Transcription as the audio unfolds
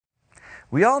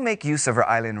We all make use of our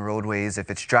island roadways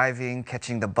if it's driving,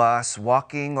 catching the bus,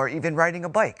 walking, or even riding a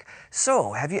bike.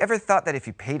 So, have you ever thought that if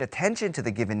you paid attention to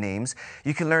the given names,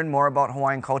 you can learn more about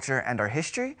Hawaiian culture and our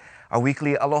history? Our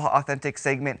weekly Aloha Authentic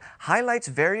segment highlights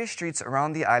various streets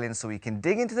around the island so we can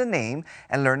dig into the name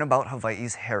and learn about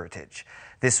Hawaii's heritage.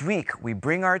 This week, we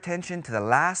bring our attention to the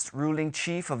last ruling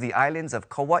chief of the islands of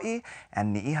Kauaʻi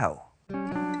and Niʻihau.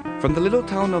 From the little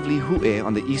town of Lihue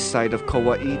on the east side of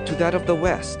Kauaʻi to that of the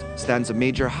west stands a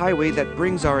major highway that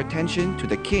brings our attention to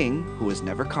the king who was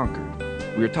never conquered.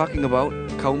 We are talking about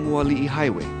Kaumualiʻi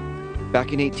Hwy.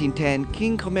 Back in 1810,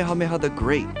 King Kamehameha the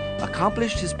Great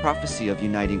accomplished his prophecy of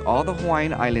uniting all the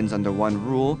Hawaiian islands under one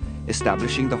rule,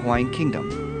 establishing the Hawaiian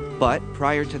Kingdom. But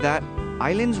prior to that,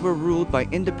 islands were ruled by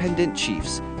independent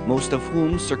chiefs, most of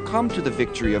whom succumbed to the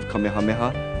victory of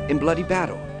Kamehameha in bloody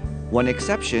battle. One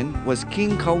exception was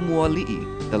King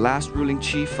Kaumualiʻi, the last ruling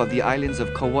chief of the islands of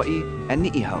Kauaʻi and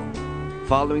Niʻihau.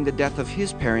 Following the death of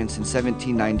his parents in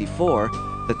 1794,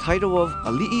 the title of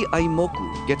Ali'i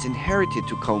Aimoku gets inherited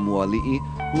to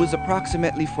Kaumualiʻi, who was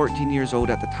approximately 14 years old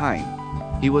at the time.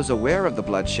 He was aware of the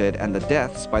bloodshed and the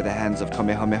deaths by the hands of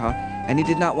Kamehameha, and he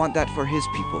did not want that for his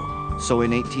people. So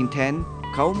in 1810,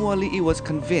 Kaumualiʻi was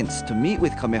convinced to meet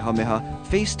with Kamehameha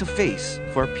face to face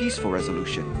for a peaceful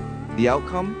resolution. The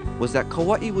outcome was that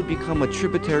Kauaʻi would become a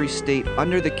tributary state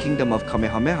under the kingdom of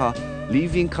Kamehameha,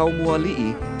 leaving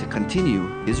Kaumualiʻi to continue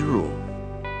his rule.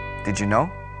 Did you know?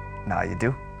 Now you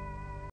do.